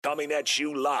Coming at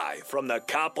you live from the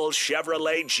Coppel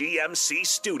Chevrolet GMC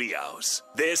studios.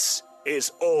 This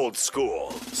is Old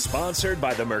School, sponsored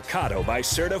by the Mercado by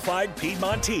Certified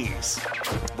Piedmontese.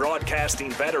 Broadcasting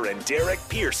veteran Derek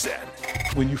Pearson.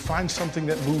 When you find something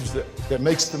that moves that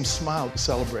makes them smile,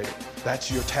 celebrate it. That's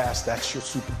your task. That's your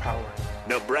superpower.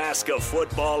 Nebraska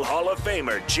Football Hall of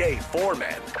Famer Jay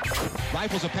Foreman.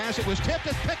 Rifles a pass. It was tipped.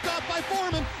 It's picked off by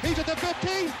Foreman. He's at the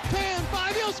 15, 10,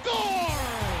 5. He'll score!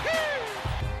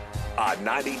 On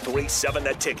 93.7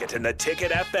 The Ticket and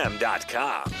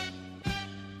theticketfm.com.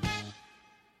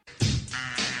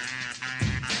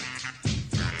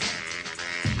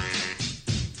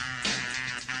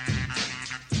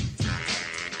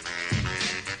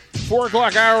 Four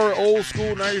o'clock hour, Old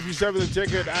School, 93.7 The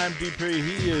Ticket. I'm DP.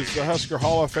 He is the Husker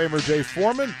Hall of Famer, Jay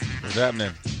Foreman. What's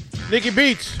happening? Nicky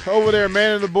Beats over there,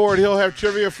 man of the board. He'll have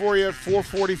trivia for you at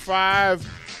 4:45.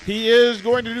 He is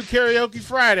going to do Karaoke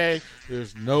Friday.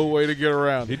 There's no way to get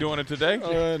around it. He doing it today?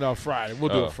 No, Friday. We'll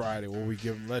do it Friday where we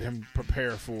let him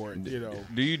prepare for it, you know.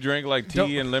 Do you drink like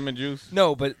tea and lemon juice?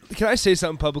 No, but can I say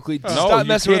something publicly? No, Stop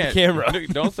messing with the camera.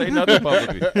 Don't say nothing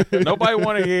publicly. Nobody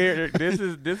want to hear. This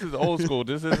is Old School.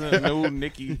 This isn't a new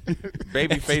Nicky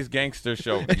babyface gangster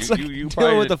show. It's like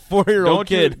dealing with a 4-year-old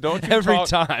kid don't you every talk,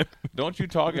 time. Don't you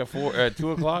talk at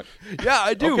 2 o'clock? Yeah,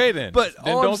 I do. Okay, then. But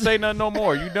don't say nothing no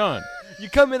more. You done. You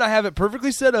come in, I have it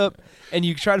perfectly set up, and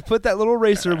you try to put that little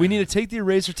eraser. We need to take the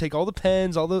eraser, take all the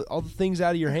pens, all the things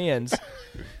out of your hands,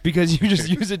 because you just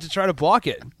use it to try to block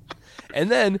it. And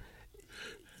then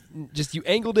just you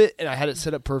angled it, and I had it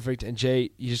set up perfect. And Jay,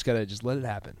 you just gotta just let it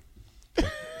happen.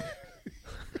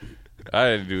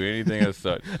 I didn't do anything as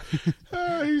such.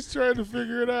 He's trying to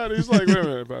figure it out. He's like, wait a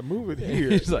minute, if I move it here,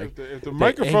 He's like, if the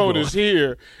microphone is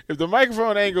here, if the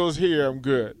microphone angle is here, I'm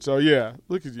good. So, yeah,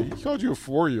 look at you. He called you a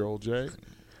 4-year-old, Jay.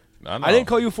 I didn't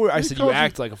call you a 4-year-old. I said you called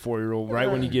act like a 4-year-old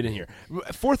right when you get in here.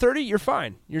 4:30, you're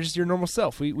fine. You're just your normal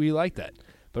self. We like that.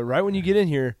 But right when you get in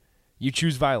here, you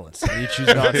choose violence. And you choose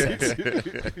nonsense.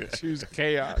 You choose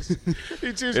chaos.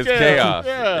 You choose It's chaos. chaos.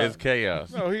 Yeah. It's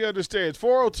chaos. No, he understands.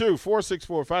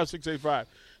 402-464-5685.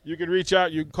 You can reach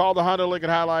out. You can call the Honda Lincoln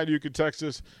Hotline. You can text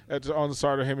us on the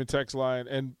Starter Heyman text line.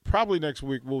 And probably next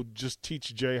week we'll just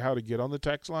teach Jay how to get on the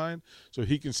text line so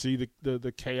he can see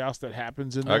the chaos that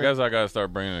happens in there. I guess I got to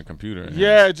start bringing a computer in.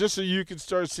 Yeah, just so you can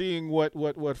start seeing what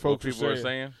folks people are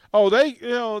saying. Oh, they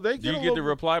get Do you get to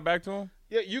reply back to them?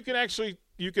 Yeah, you can actually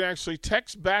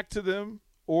text back to them,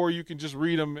 or you can just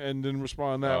read them and then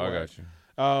respond that way. I got you.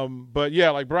 But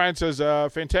yeah, like Brian says,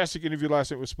 fantastic interview last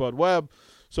night with Spud Webb.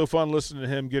 So fun listening to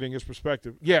him getting his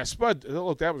perspective. Yeah, Spud,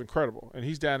 look, that was incredible. And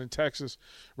he's down in Texas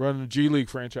running the G League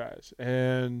franchise.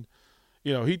 And,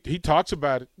 you know, he talks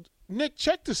about it. Nick,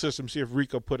 check the system, see if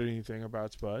Rico put anything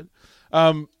about Spud.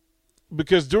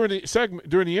 Because during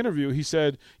the interview, he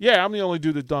said, yeah, I'm the only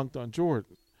dude that dunked on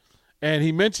Jordan. And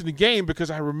he mentioned the game because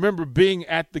I remember being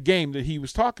at the game that he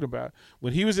was talking about.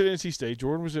 When he was at NC State,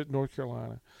 Jordan was at North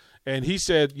Carolina. And he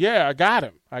said, yeah, I got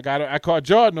him. I caught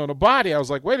Jordan on the body. I was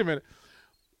like, wait a minute.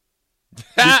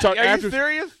 Are you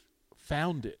serious?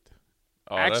 Found it.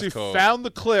 Oh, actually that's cool. found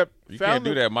the clip. You can't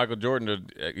do that. Michael Jordan,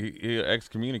 he'll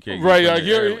excommunicate you. Right, from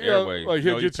the airways. Like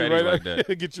he'll get you right like that.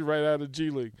 out, get you right out of G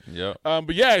League. Yeah.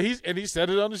 But yeah, he said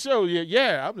it on the show.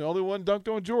 Yeah, I'm the only one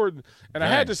dunked on Jordan, and I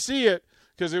had to see it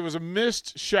because it was a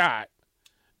missed shot,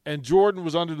 and Jordan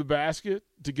was under the basket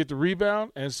to get the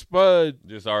rebound, and Spud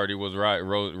just already was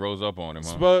rose up on him.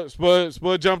 Huh?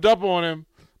 Spud jumped up on him,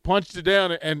 punched it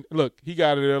down, and look, he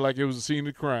got it there like it was a scene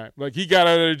of crime. Like he got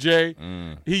out of there, Jay.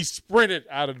 He sprinted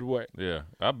out of the way. Yeah,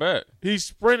 I bet. He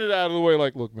sprinted out of the way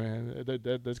like, look, man,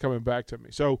 that's coming back to me.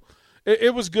 So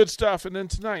it was good stuff. And then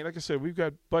tonight, like I said, we've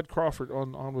got Bud Crawford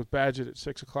on with Badgett at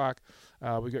 6 o'clock.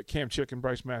 We got Cam Chick and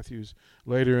Bryce Matthews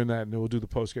later in that, and we'll do the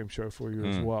postgame show for you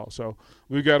as well. So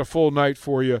we've got a full night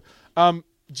for you.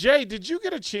 Jay, did you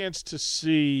get a chance to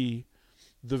see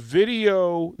the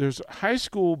video? There's a high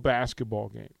school basketball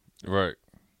game. Right.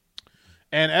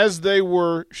 And as they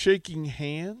were shaking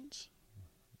hands.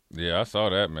 Yeah, I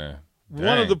saw that, man.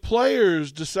 One of the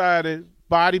players decided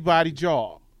body,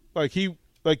 jaw. Yeah,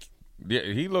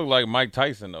 he looked like Mike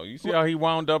Tyson, though. You see how he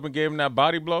wound up and gave him that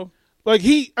body blow?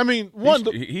 He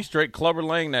straight Clubber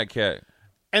Lang that cat.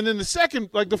 And then the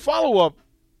second, the follow-up,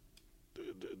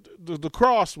 the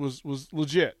cross was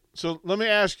legit. So let me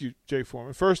ask you, Jay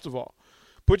Foreman, first of all,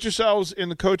 put yourselves in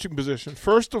the coaching position.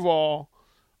 First of all,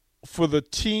 for the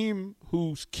team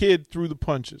whose kid threw the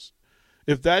punches,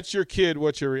 if that's your kid,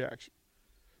 what's your reaction?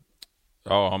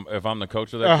 Oh, if I'm the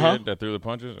coach of that kid that threw the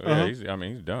punches, yeah, he's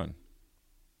done.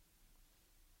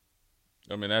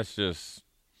 I mean, that's just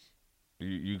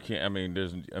you can't.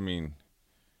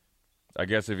 I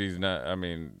guess if he's not, I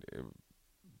mean,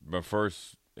 my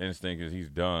first instinct is he's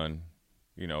done,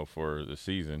 for the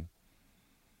season.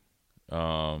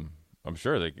 I'm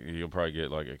sure he'll probably get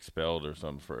like expelled or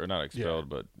something or not expelled,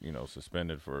 but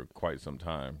suspended for quite some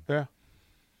time. Yeah.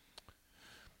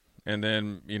 And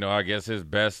then I guess his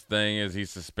best thing is he's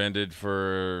suspended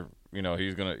for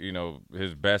he's gonna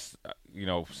his best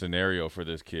scenario for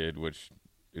this kid, which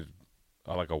is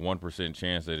like a 1%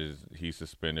 chance that he's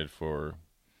suspended for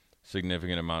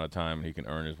significant amount of time and he can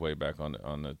earn his way back on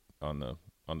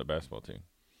the basketball team.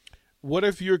 What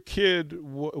if your kid?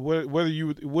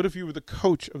 What if you were the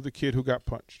coach of the kid who got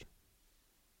punched?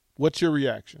 What's your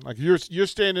reaction? Like you're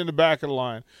standing in the back of the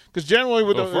line because generally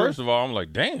with first of all, I'm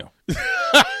like, damn.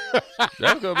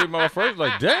 That's gonna be my first.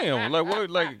 Like, damn. Like what?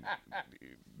 Like.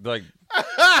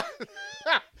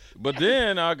 But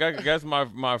then I guess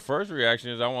my first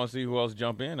reaction is I want to see who else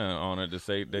jump in on it to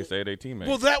say they teammates.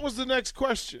 Well, that was the next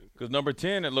question. Because number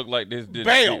 10, it looked like this.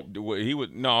 Bail. He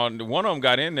would one of them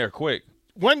got in there quick.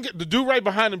 The dude right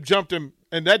behind him jumped him,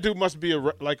 and that dude must be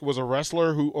was a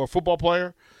wrestler or a football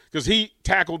player because he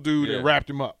tackled dude and wrapped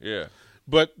him up. Yeah.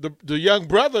 But the young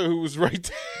brother who was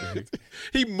right there,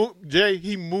 he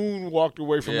moonwalked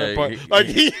away from that punch.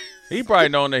 He probably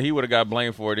known that he would have got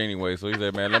blamed for it anyway. So he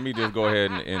said, "Man, let me just go ahead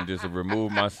and just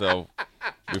remove myself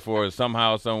before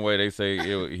somehow, some way they say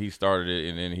he started it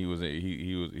and then he was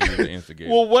the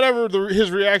instigator." Well, whatever his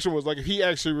reaction was, like if he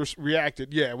actually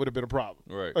reacted, it would have been a problem.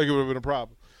 Right. Like it would have been a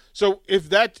problem. So if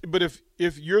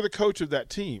you're the coach of that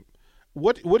team,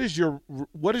 what is your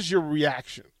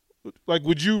reaction? Like,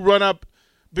 would you run up?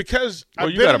 Because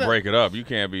you got to break it up. You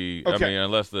can't be. Okay. I mean,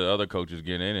 unless the other coaches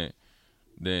get in it,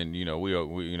 then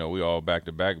we all back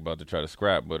to back about to try to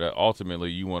scrap. But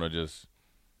ultimately, you want to just,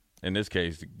 in this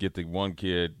case, get the one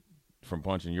kid from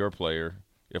punching your player.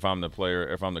 If I'm the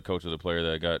coach of the player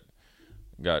that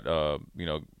got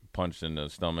punched in the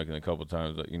stomach and a couple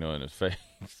times, in his face.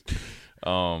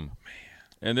 And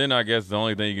then I guess the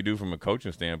only thing you can do from a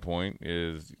coaching standpoint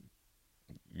is,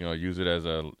 use it as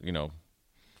a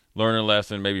learn a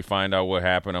lesson, maybe find out what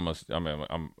happened.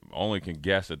 I'm only can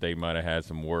guess that they might have had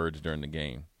some words during the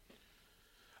game.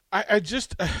 I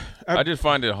just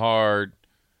find it hard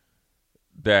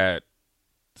that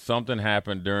something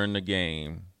happened during the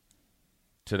game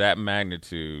to that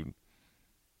magnitude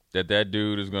that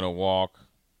dude is going to walk,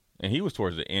 and he was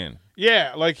towards the end.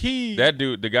 Yeah, like that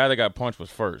dude, the guy that got punched was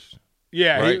first.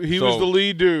 Yeah, right? he was the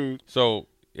lead dude. So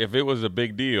if it was a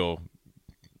big deal,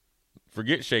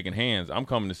 forget shaking hands. I'm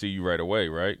coming to see you right away,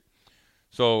 right?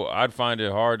 So I'd find it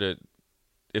hard that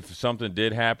if something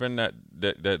did happen that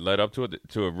led up to it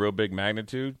to a real big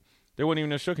magnitude, they wouldn't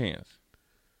even have shook hands.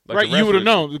 Like right, you would have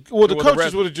known. Well, the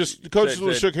coaches would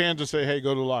have shook hands and say, "Hey,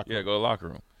 go to the locker room." Yeah, go to the locker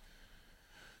room.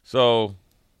 So,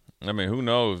 I mean, who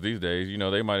knows these days?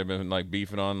 They might have been like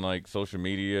beefing on like social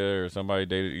media or somebody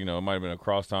dated. It might have been a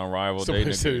crosstown rival.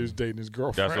 Somebody said he was dating his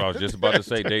girlfriend. That's what I was just about to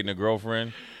say, dating a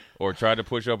girlfriend. Or tried to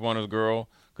push up on his girl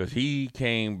because he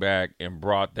came back and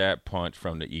brought that punch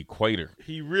from the equator.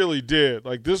 He really did.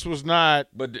 Like this was not.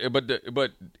 But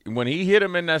when he hit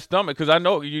him in that stomach, because I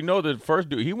know the first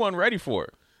dude, he wasn't ready for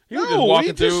it. He was just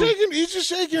walking through. He's just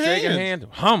shaking hands.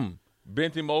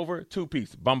 Bent him over,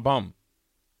 2-piece, bum.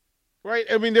 Right.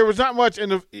 I mean, there was not much in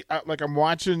the. Like I'm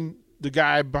watching the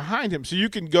guy behind him, so you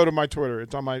can go to my Twitter.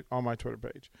 It's on my Twitter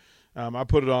page. I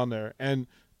put it on there and.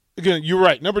 Again, you're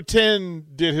right. Number 10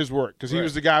 did his work because he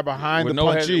was the guy behind the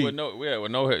punchee. With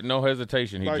no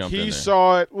hesitation, he jumped in there. He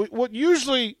saw it. What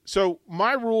usually – so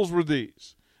my rules were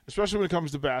these, especially when it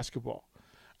comes to basketball.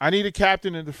 I need a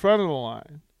captain at the front of the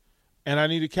line, and I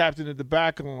need a captain at the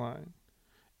back of the line,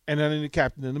 and I need a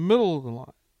captain in the middle of the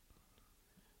line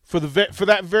for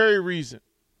that very reason.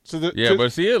 So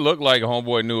but see, it looked like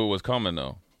homeboy knew it was coming,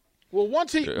 though. Well,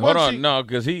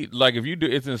 because if you do,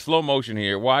 it's in slow motion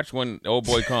here. Watch when old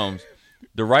boy comes,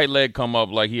 the right leg come up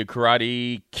like he a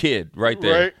karate kid right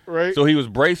there. Right. So he was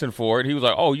bracing for it. He was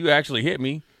like, "Oh, you actually hit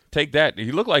me. Take that."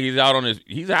 He looked like he's out on his.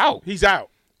 He's out. He's out.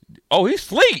 Oh, he's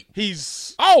asleep.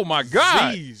 Oh my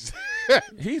God. He's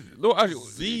Look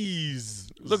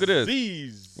at this.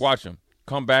 Z's. Watch him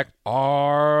come back.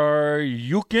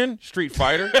 Ryuken Street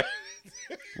Fighter.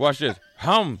 Watch this.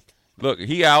 Look,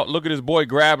 he out. Look at his boy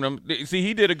grabbing him. See,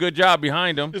 he did a good job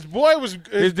behind him. His boy was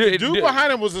the dude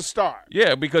behind him was a star.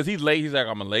 Yeah, because he's like,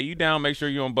 I'm gonna lay you down, make sure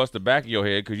you don't bust the back of your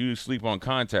head because you sleep on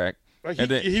contact. Like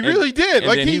he really did.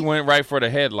 And then he went right for the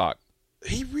headlock.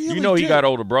 He really did. He got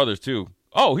older brothers too.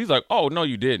 Oh, he's like, oh no,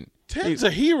 you didn't. Ted's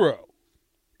a hero.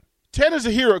 Ted is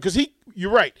a hero because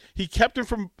you're right. He kept him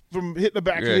from hitting the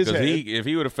back of his head. If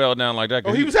he would have fell down like that,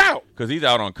 he was out because he's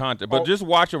out on contact. But just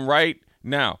watch him right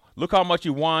Now, look how much he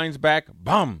winds back.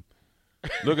 Bum.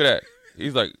 Look at that.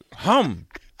 He's like, hum.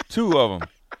 2 of them.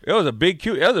 It was a big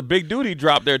dude he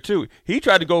dropped there, too. He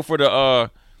tried to go for the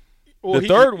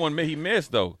third one he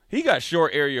missed, though. He got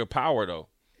short area of power, though.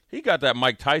 He got that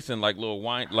Mike Tyson,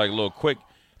 little quick.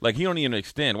 Like, he don't even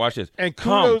extend. Watch this. And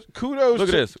kudos. Look at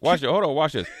this. Watch it. Hold on.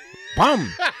 Watch this.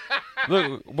 Bum.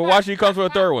 Look, but watch he comes for a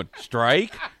third one.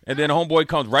 Strike. And then homeboy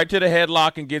comes right to the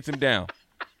headlock and gets him down.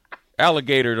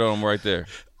 Alligator to him right there.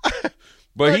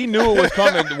 But he knew it was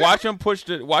coming. Watch him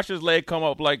watch his leg come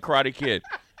up like Karate Kid.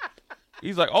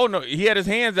 He's like, oh, no. He had his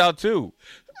hands out, too.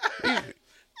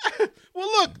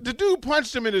 Well, look, the dude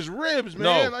punched him in his ribs,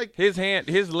 man. No,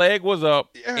 his leg was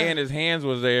up and his hands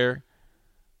was there.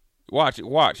 Watch.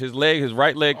 His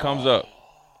right leg comes up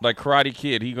like Karate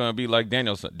Kid. He gonna be like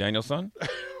Danielson. Danielson?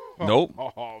 Nope.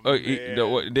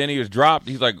 Then he was dropped.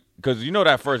 He's like, because you know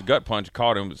that first gut punch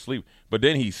caught him asleep, but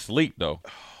then he sleep though.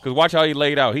 Because watch how he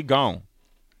laid out. He gone.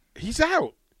 He's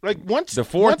out. Like once the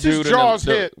fourth once dude his jaws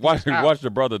hit. Watch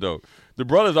the brother though. The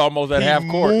brother's almost at half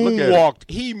court. Look at him.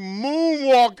 He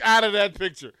moonwalked out of that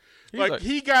picture. Like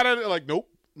he got it. Like nope,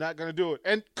 not gonna do it.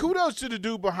 And kudos to the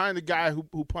dude behind the guy who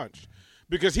punched,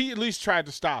 because he at least tried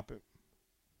to stop him.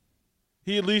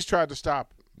 Yeah,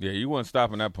 you wasn't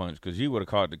stopping that punch because he would have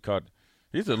caught the cut.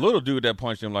 He's a little dude that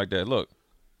punched him like that. Look.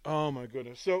 Oh my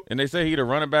goodness. And they say he's a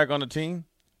running back on the team.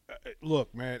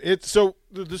 Look, man. It's so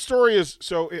the story is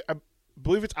I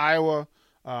believe it's Iowa,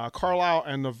 Carlisle,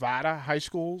 and Nevada high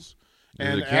schools.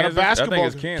 And at a basketball, I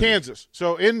think it's Kansas.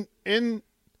 So in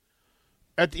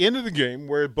at the end of the game,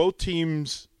 where both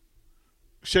teams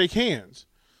shake hands,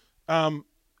 and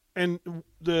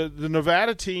the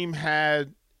Nevada team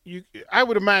had I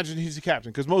would imagine he's the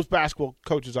captain, because most basketball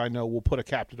coaches I know will put a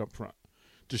captain up front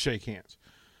to shake hands,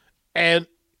 and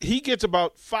he gets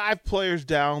about 5 players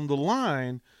down the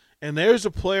line, and there's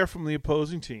a player from the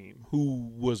opposing team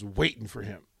who was waiting for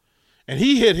him, and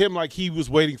he hit him like he was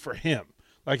waiting for him.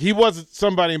 Like he wasn't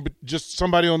just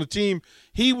somebody on the team.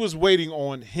 He was waiting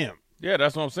on him. Yeah,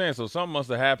 that's what I'm saying. So something must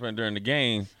have happened during the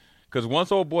game, because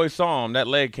once old boy saw him, that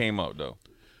leg came up, though.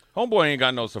 Homeboy ain't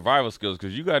got no survival skills,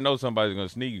 because you got to know somebody's going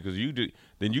to sneak you, because you do.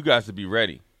 Then you guys to be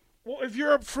ready. Well, if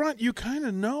you're up front, you kind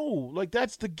of know. Like,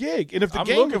 that's the gig. And if I'm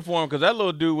looking for him, because that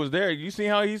little dude was there. You see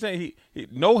how he's saying he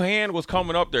no hand was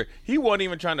coming up there. He wasn't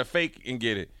even trying to fake and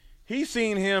get it. He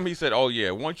seen him. He said, oh,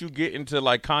 yeah, once you get into,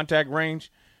 like, contact range,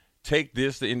 take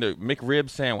this in the McRib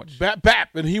sandwich. Bap,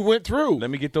 and he went through. Let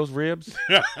me get those ribs.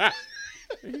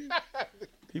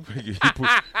 he put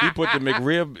the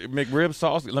McRib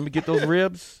sauce. Let me get those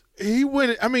ribs. He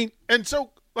went. I mean, and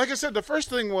so, like I said, the first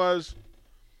thing was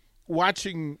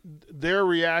watching their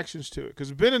reactions to it, because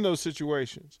I've been in those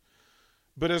situations.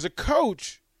 But as a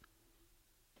coach,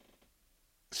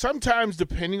 sometimes,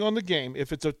 depending on the game,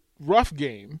 if it's a rough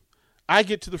game, I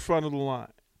get to the front of the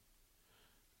line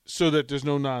so that there's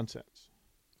no nonsense.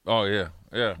 Oh, yeah,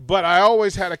 yeah. But I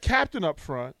always had a captain up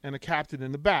front and a captain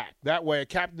in the back. That way, a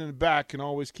captain in the back can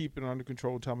always keep it under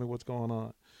control and tell me what's going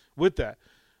on with that.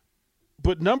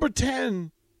 But number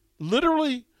 10,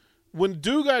 literally, when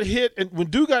Dude got hit and when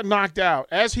Dude got knocked out,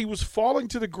 as he was falling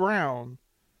to the ground,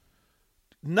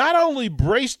 not only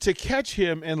braced to catch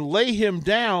him and lay him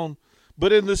down,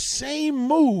 but in the same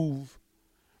move,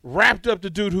 wrapped up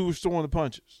the dude who was throwing the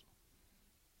punches.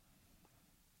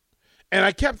 And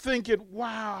I kept thinking,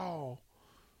 wow,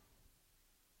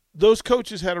 those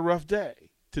coaches had a rough day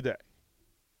today.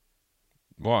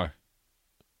 Why?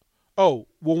 Oh,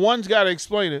 well, one's got to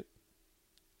explain it.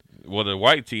 Well, the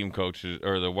white team coach,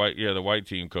 the white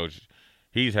team coach,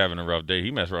 he's having a rough day. He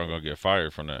messed around going to get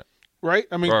fired from that. Right?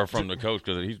 I mean, or from the coach,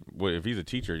 because if he's a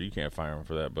teacher, you can't fire him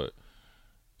for that. But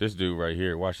this dude right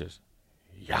here, watch this.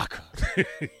 Yaka.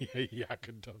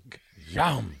 Yaka dunk.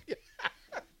 Yum.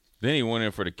 Then he went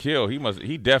in for the kill. He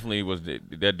definitely was.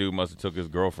 That dude must have took his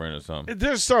girlfriend or something.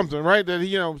 There's something, right?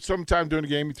 That sometime during the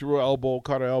game he threw an elbow,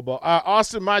 caught an elbow.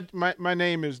 Austin, my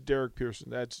name is Derek Pearson.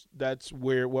 That's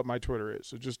what my Twitter is.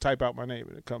 So just type out my name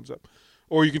and it comes up,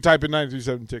 or you can type in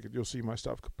 937 ticket. You'll see my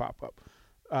stuff pop up.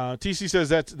 TC says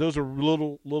those are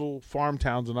little farm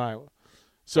towns in Iowa.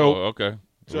 So okay.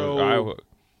 So Iowa.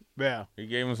 Yeah, he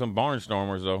gave him some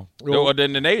barnstormers though. Well,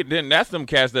 then that's them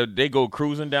cats that they go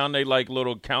cruising down they like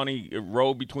little county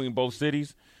road between both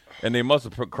cities, and they must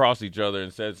have crossed each other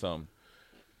and said something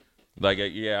like,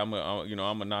 "Yeah, I'm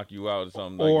gonna knock you out" or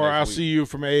something. Or like I'll see you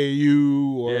from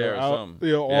AAU, or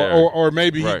something. Or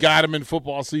maybe he got him in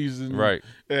football season, right?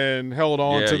 And held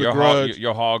on to the grudge.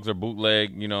 Your hogs are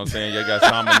bootleg. You know what I'm saying? You got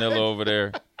salmonella over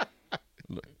there.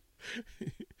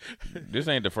 This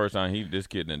ain't the first time this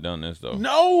kid done this though.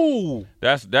 No,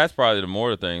 that's probably the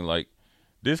more thing. Like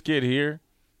This kid here,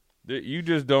 you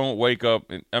just don't wake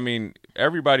up. I mean,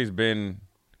 everybody's been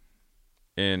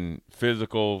in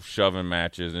physical shoving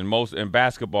matches, and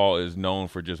basketball is known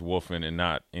for just woofing and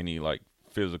not any like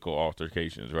physical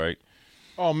altercations, right?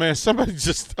 Oh man, somebody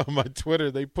just on my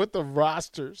Twitter, they put the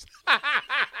rosters.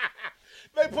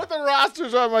 They put the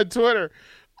rosters on my Twitter.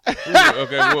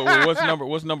 Okay, what's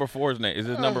number 4's name? Is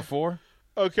this number 4?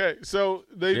 Okay, so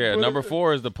number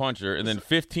 4 is the puncher, and then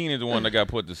 15 is the one that got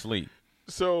put to sleep.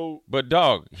 So, but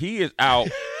dog, he is out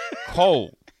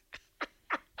cold.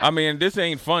 I mean, this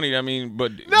ain't funny. I mean,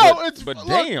 but damn.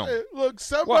 Look,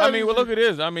 somebody. Well, I mean, look at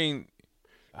this. I mean,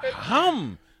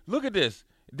 look at this.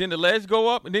 Then the legs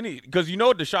go up, and then because you know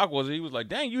what the shock was. He was like,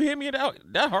 "Dang, you hit me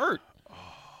that hurt."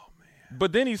 Oh man!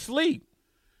 But then he's asleep.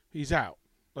 He's out.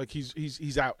 Like he's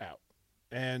out.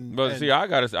 See,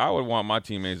 I would want my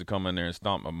teammates to come in there and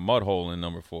stomp a mud hole in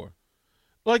number 4.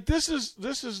 Like this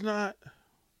is not.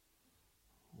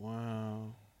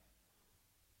 Wow.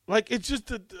 Like it's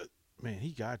just man,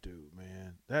 he got to,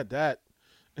 man. That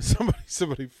and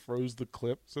somebody froze the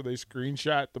clip, so they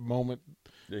screenshot the moment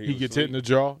he gets hit in the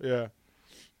jaw. Yeah.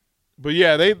 But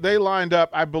yeah, they lined up,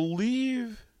 I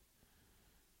believe.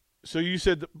 So you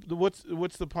said what's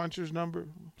the puncher's number?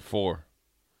 4.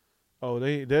 Oh,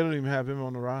 they don't even have him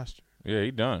on the roster. Yeah,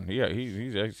 he done. Yeah,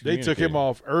 he's they took him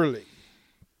off early.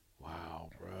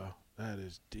 Wow, bro, that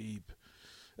is deep.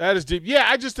 That is deep. Yeah,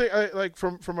 I just think like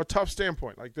from a tough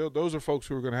standpoint, like those are folks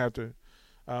who are going to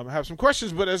have some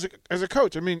questions. But as a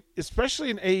coach, I mean,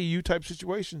 especially in AAU type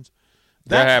situations,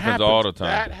 that happens all the time.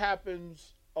 That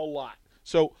happens a lot.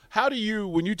 So how do you,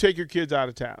 when you take your kids out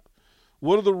of town,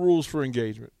 what are the rules for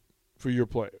engagement for your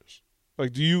players?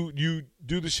 Like, do you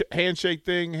do the handshake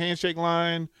thing, handshake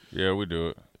line? Yeah, we do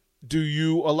it. Do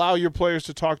you allow your players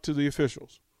to talk to the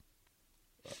officials?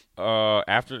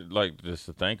 After, like, just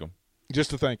to thank them.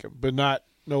 Just to thank them, but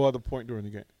no other point during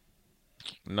the game.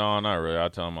 No, not really. I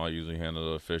tell them I'll usually handle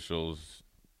the officials.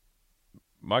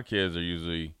 My kids are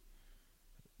usually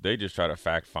they just try to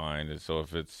fact find it. So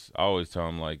if I always tell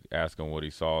them like ask him what he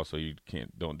saw, so you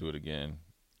don't do it again.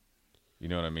 You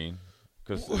know what I mean?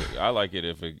 Because I like it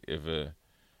I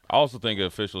also think an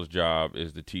official's job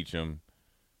is to teach them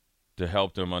to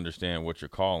help them understand what you're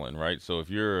calling, right? So if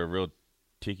you're a real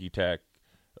ticky-tack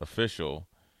official,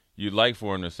 you'd like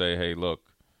for him to say, hey, look,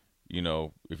 you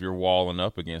know, if you're walling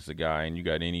up against a guy and you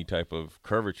got any type of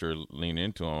curvature lean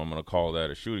into him, I'm going to call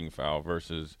that a shooting foul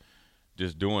versus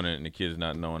just doing it and the kid's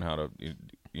not knowing how to,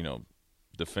 you know,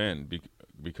 defend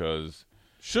because.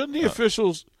 Shouldn't the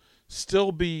officials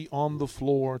still be on the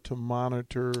floor to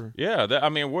monitor? Yeah,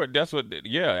 that's what.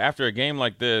 Yeah, after a game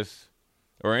like this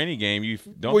or any game, you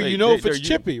don't. Well, if it's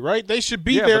chippy, right? They should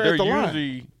be there at the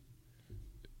line.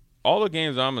 All the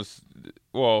games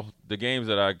the games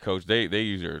that I coach, they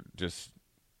usually are just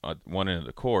one end of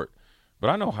the court. But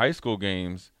I know high school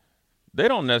games, they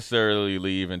don't necessarily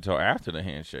leave until after the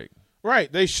handshake.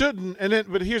 Right, they shouldn't.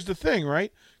 But here's the thing,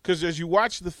 right? Because as you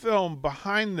watch the film,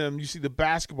 behind them you see the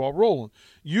basketball rolling.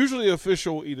 Usually, the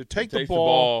official will either take the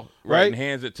ball right, and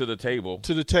hands it to the table,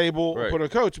 right. Put a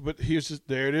coach. But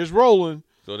there it is rolling.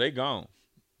 So they gone.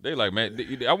 They like, man.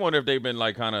 I wonder if they've been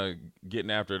like kind of getting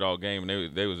after it all game,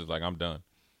 and they was just like, I'm done.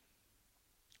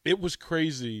 It was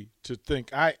crazy to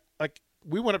think.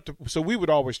 We went up to, so we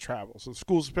would always travel. So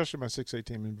schools, especially my 6A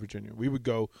team in Virginia, we would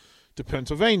go to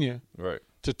Pennsylvania, right,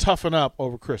 to toughen up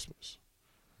over Christmas,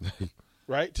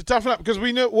 right? To toughen up because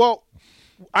we knew. Well,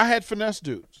 I had finesse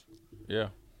dudes. Yeah.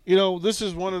 You know, this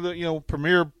is one of the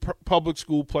premier public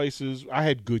school places. I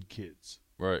had good kids.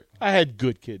 Right. I had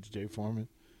good kids, Jay Foreman.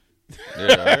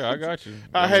 Yeah, I got you.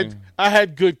 I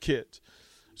had good kids.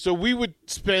 So we'd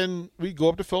go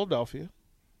up to Philadelphia,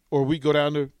 or we'd go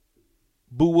down to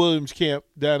Boo Williams Camp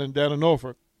down in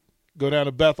Norfolk, go down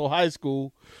to Bethel High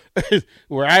School,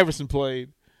 where Iverson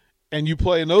played, and you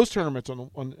play in those tournaments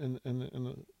on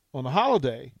the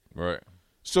holiday. Right.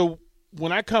 So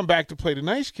when I come back to play the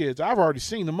nice kids, I've already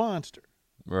seen the monster.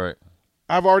 Right.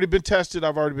 I've already been tested.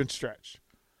 I've already been stretched.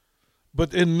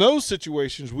 But in those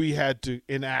situations, we had to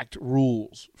enact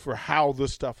rules for how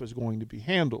this stuff is going to be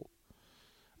handled.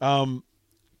 And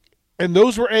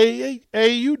those were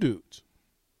AAU dudes.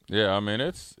 Yeah, I mean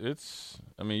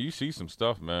you see some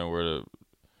stuff, man, where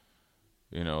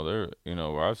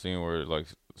where I've seen where like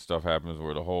stuff happens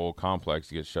where the whole complex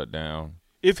gets shut down.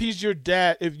 If he's your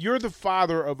dad, if you're the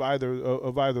father of either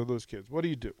of those kids, what do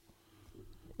you do?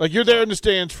 Like you're there in the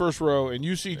stands, first row, and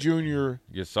you see Junior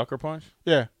get sucker punched.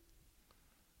 Yeah.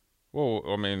 Well,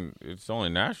 I mean, it's only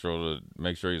natural to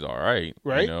make sure he's all right.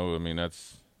 Right. You know, I mean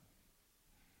that's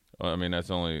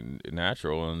only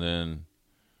natural, and then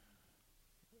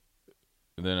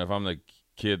if I'm the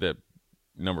kid that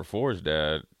number 4's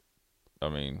dad, I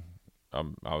mean,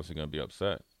 I'm obviously going to be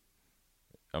upset.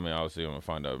 I mean, obviously I'm going to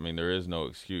find out. I mean, there is no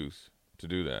excuse to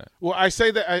do that. Well, I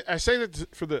say that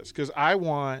for this because I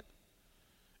want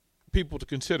people to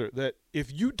consider that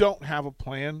if you don't have a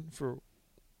plan for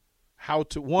how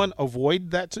to, one,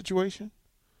 avoid that situation,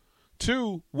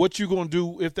 two, what you going to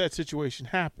do if that situation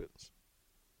happens.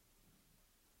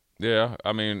 Yeah,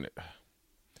 I mean,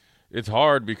 it's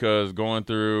hard because going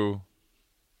through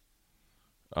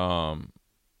a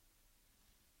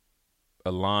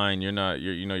line,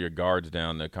 your guard's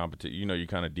down, the competition, you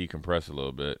kind of decompress a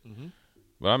little bit. Mm-hmm.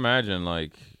 But I imagine,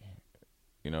 like,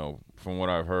 from what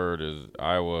I've heard is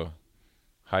Iowa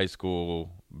high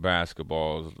school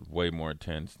basketball is way more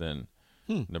intense than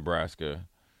Nebraska.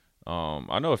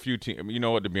 I know a few teams. You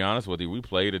know what? To be honest with you, we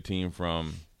played a team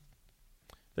from.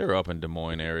 They were up in Des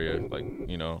Moines area, like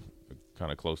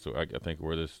kind of close to I think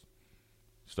where this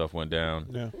stuff went down.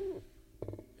 Yeah,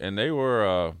 and they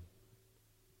were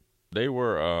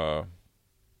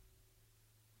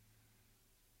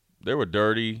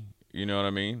dirty. You know what I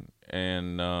mean?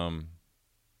 And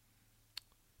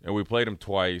we played them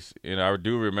twice. And I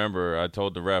do remember I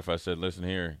told the ref, I said, "Listen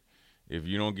here, if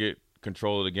you don't get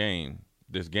control of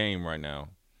this game right now,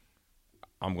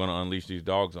 I'm going to unleash these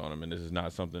dogs on them, and this is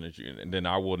not something that and then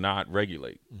I will not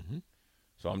regulate." Mm-hmm.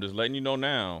 So I'm just letting you know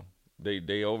now,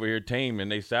 they over here tame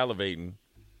and they salivating.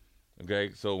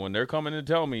 Okay, so when they're coming to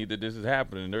tell me that this is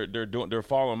happening, they're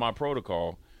following my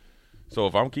protocol. So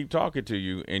if I'm keep talking to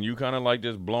you and you kind of like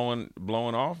just blowing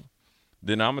off,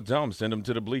 then I'm gonna tell them, send them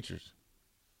to the bleachers.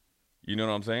 You know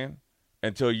what I'm saying?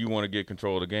 Until you want to get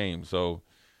control of the game. So.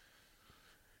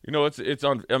 It's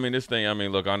on. I mean, this thing. I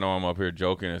mean, look, I know I'm up here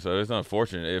joking, so it's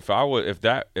unfortunate. If I was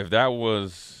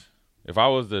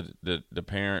the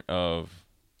parent of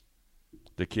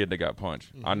the kid that got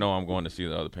punched, I know I'm going to see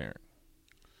the other parent.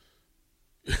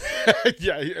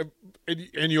 Yeah,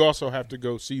 and you also have to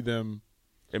go see them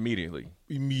immediately.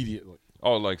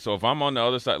 Oh, like so if I'm on the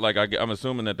other side, like I'm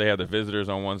assuming that they have the visitors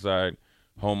on one side,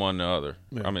 home on the other.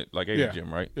 Yeah. I mean, like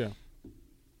Gym, right? Yeah.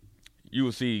 You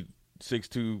will see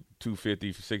 6'2",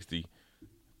 250, 60,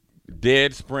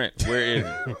 dead sprint. Where is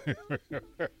it?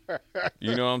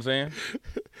 You know what I'm saying?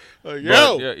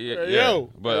 Yo.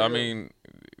 But I mean,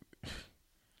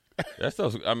 that's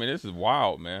those. I mean, this is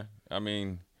wild, man. I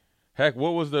mean, heck,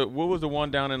 what was the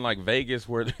one down in like Vegas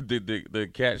where the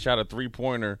cat shot a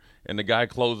 3-pointer and the guy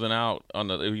closing out on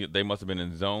they must have been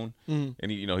in zone, and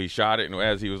he shot it, and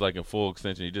as he was like in full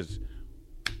extension, he just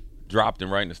dropped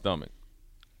him right in the stomach.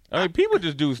 I mean, people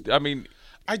just do. I mean,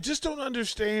 I just don't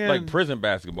understand. Like prison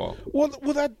basketball. Well,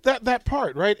 that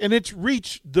part, right? And it's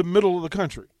reached the middle of the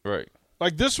country, right?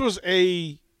 Like this was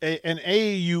an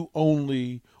AAU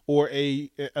only or a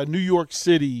New York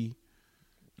City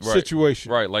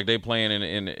situation, right? Like they playing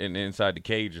in inside the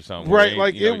cage or something, right?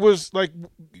 Like it was like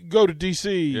go to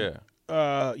DC,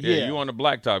 yeah, you on the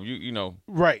blacktop, you know,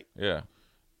 right? Yeah,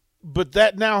 but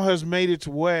that now has made its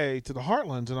way to the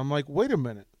Heartlands, and I'm like, wait a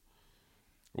minute.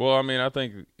 Well, I mean, I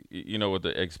think, with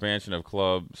the expansion of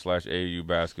club/AAU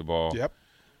basketball. Yep.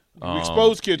 You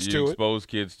expose kids to it. Expose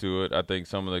kids to it. I think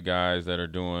some of the guys that are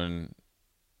doing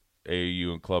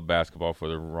AAU and club basketball for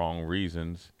the wrong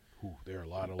reasons. Ooh, there are a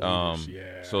lot of leaders,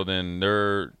 yeah. So then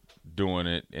they're doing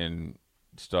it and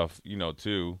stuff,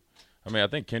 too. I mean, I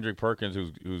think Kendrick Perkins,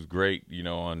 who's great,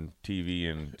 on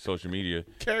TV and social media.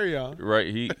 Carry on.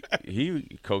 Right.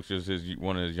 He coaches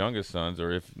one of his youngest sons,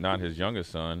 or if not his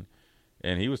youngest son.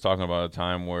 And he was talking about a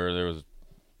time where there was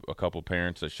a couple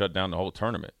parents that shut down the whole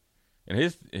tournament. And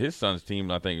his son's team,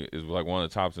 I think, is like one of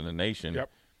the tops in the nation. Yep.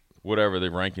 Whatever the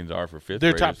rankings are for fifth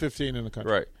They're graders. top 15 in the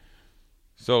country. Right.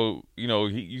 So, you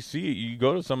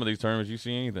go to some of these tournaments, you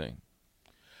see anything.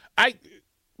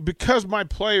 Because my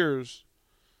players,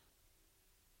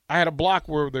 I had a block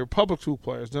where they were public school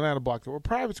players. Then I had a block that were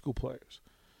private school players.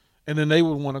 And then they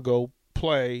would want to go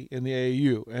play in the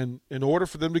AAU, and in order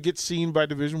for them to get seen by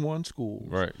Division I schools,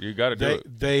 right, you got to do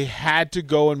it. They had to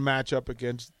go and match up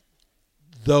against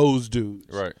those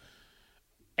dudes, right?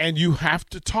 And you have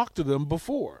to talk to them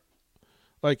before,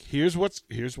 like here's what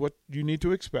you need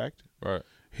to expect, right?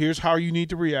 Here's how you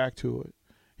need to react to it.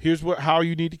 Here's how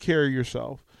you need to carry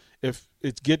yourself. If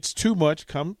it gets too much,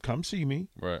 come see me,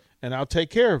 right? And I'll take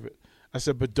care of it. I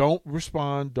said, but don't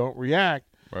respond, don't react,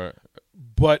 right?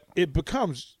 But it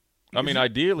becomes. I mean,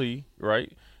 ideally,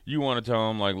 right, you want to tell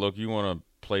them, like, look, you want to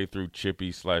play through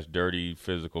chippy/dirty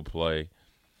physical play,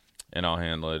 and I'll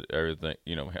handle it, everything,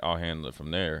 I'll handle it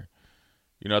from there.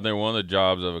 I think one of the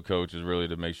jobs of a coach is really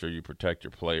to make sure you protect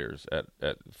your players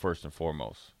at first and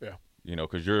foremost. Yeah.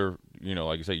 Because you're,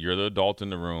 like you say, you're the adult in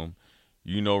the room.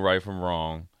 you know right from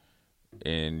wrong,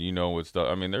 and you know what stuff.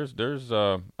 I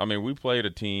mean, we played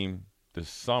a team this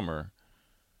summer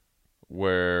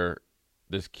where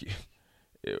this kid,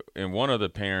 and one of the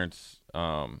parents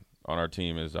on our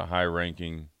team is a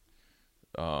high-ranking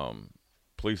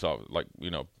police officer, like,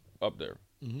 up there.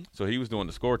 Mm-hmm. So he was doing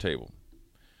the score table.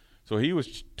 So he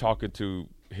was talking to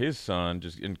his son,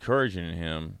 just encouraging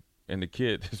him, and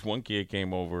this one kid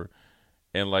came over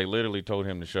and like literally told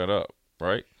him to shut up,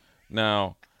 right?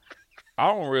 Now, I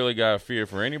don't really got a fear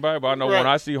for anybody, but I know when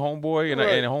I see homeboy and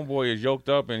homeboy is yoked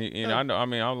up and I know, I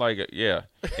mean, I'm like, yeah.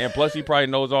 And plus he probably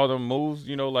knows all them moves,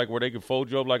 like where they can fold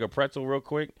you up like a pretzel real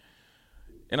quick.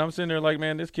 And I'm sitting there like,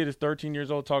 man, this kid is 13 years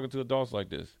old talking to adults like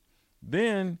this.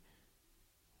 Then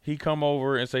he come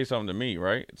over and say something to me,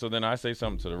 right? So then I say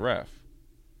something to the ref.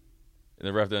 And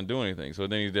the ref doesn't do anything. So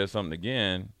then he does something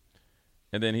again.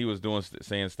 And then he was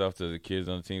saying stuff to the kids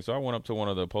on the team. So I went up to one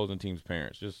of the opposing team's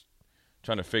parents, just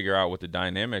trying to figure out what the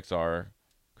dynamics are,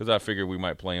 because I figured we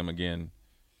might play him again,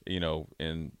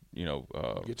 in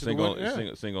single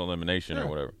elimination or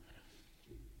whatever.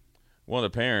 One of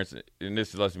the parents, and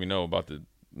this lets me know about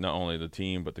not only the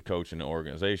team but the coach and the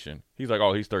organization. He's like,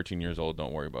 "Oh, he's 13 years old.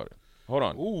 Don't worry about it." Hold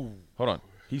on.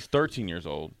 He's 13 years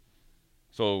old.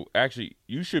 So actually,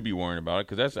 you should be worrying about it,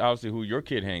 because that's obviously who your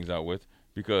kid hangs out with.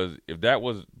 Because if that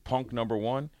was punk number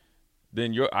one,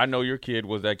 then I know your kid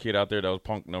was that kid out there that was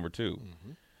punk number two.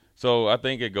 Mm-hmm. So I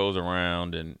think it goes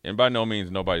around, and by no means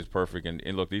nobody's perfect. And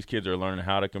look, these kids are learning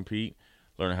how to compete,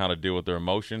 learning how to deal with their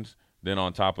emotions. Then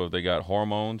on top of they got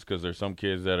hormones, because there's some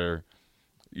kids that are,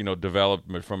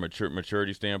 developed from a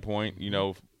maturity standpoint,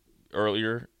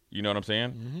 earlier. You know what I'm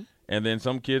saying? Mm-hmm. And then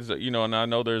some kids, and I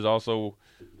know there's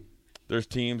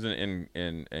teams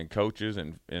and coaches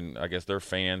and I guess their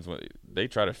fans, they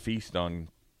try to feast on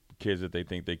kids that they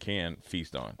think they can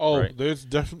feast on. Oh, right? There's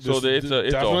definitely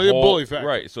definitely a bully factor.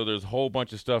 Right. So there's a whole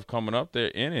bunch of stuff coming up there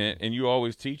in it, and you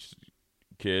always teach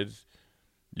kids,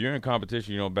 you're in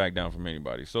competition, you don't back down from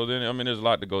anybody. So then, I mean, there's a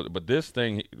lot to go, but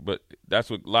that's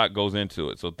what a lot goes into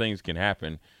it. So things can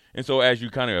happen. And so as you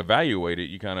kind of evaluate it,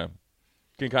 you can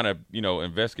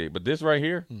investigate. But this right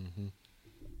here, mm-hmm.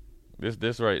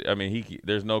 This right, I mean,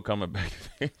 there's no coming back.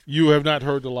 You have not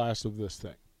heard the last of this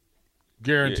thing.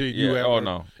 Guaranteed, you have. Oh heard.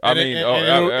 no,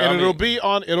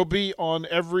 it'll be on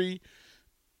every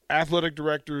athletic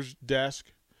director's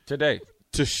desk today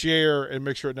to share and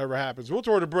make sure it never happens. We'll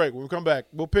throw it a break. When we come back,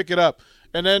 we'll pick it up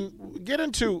and then get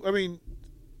into. I mean,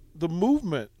 the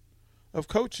movement of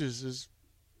coaches has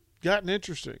gotten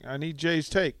interesting. I need Jay's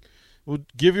take. We'll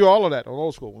give you all of that on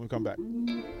Old School when we come back.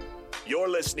 You're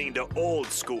listening to Old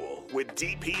School with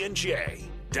DP and J.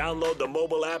 Download the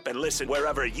mobile app and listen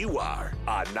wherever you are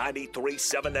on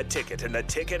 93.7 The Ticket and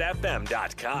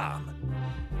theticketfm.com.